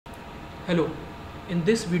Hello, in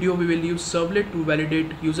this video we will use Servlet to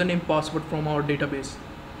validate username password from our database.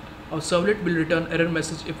 Our Servlet will return error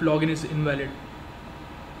message if login is invalid.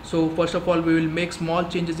 So first of all we will make small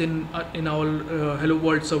changes in our Hello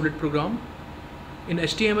World Servlet program. In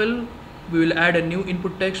HTML we will add a new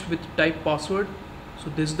input text with type password.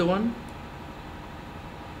 So this is the one.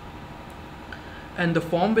 And the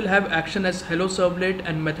form will have action as hello servlet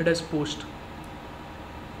and method as post.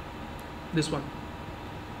 This one.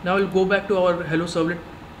 Now we'll go back to our hello servlet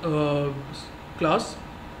class.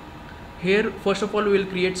 Here first of all we will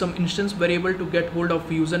create some instance variable to get hold of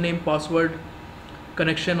username, password,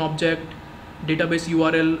 connection object, database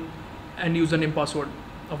URL and username password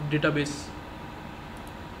of database.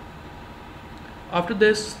 After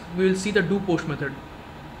this we will see the do post method.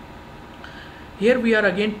 Here we are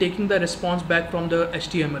again taking the response back from the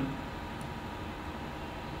HTML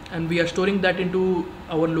and we are storing that into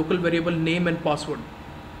our local variable name and password.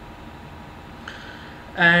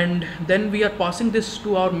 And then we are passing this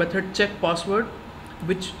to our method check password,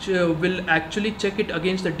 which will actually check it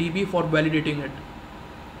against the DB for validating it.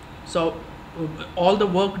 So all the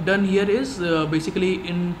work done here is basically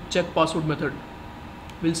in check password method.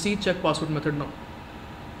 We'll see check password method now.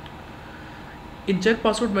 In check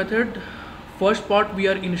password method, first part we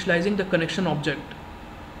are initializing the connection object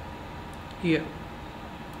here.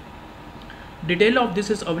 Detail of this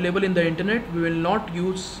is available in the internet. We will not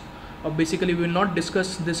use basically we will not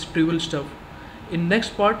discuss this trivial stuff. In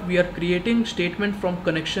next part we are creating statement from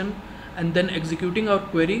connection and then executing our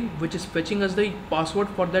query, which is fetching us the password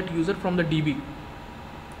for that user from the DB.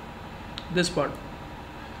 This part.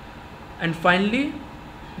 And finally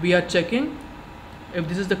we are checking if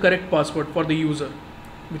this is the correct password for the user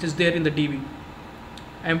which is there in the DB,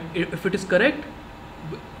 and if it is correct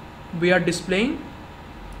we are displaying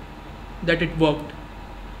that it worked.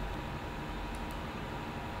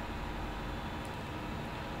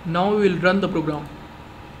 Now we will run the program.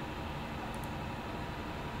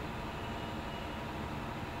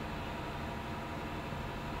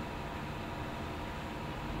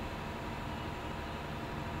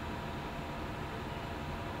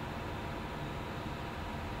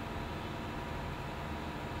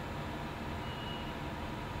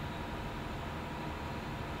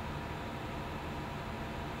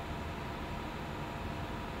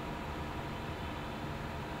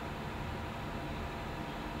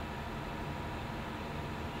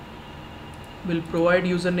 We'll provide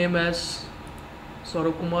username as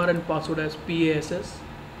Saurav Kumar and password as PASS.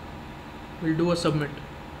 We'll do a submit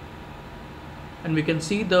and we can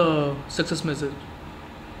see the success message.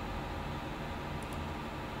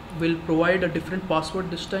 We'll provide a different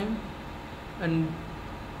password this time and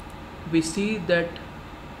we see that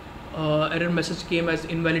error message came as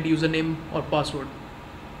invalid username or password.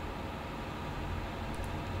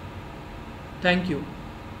 Thank you.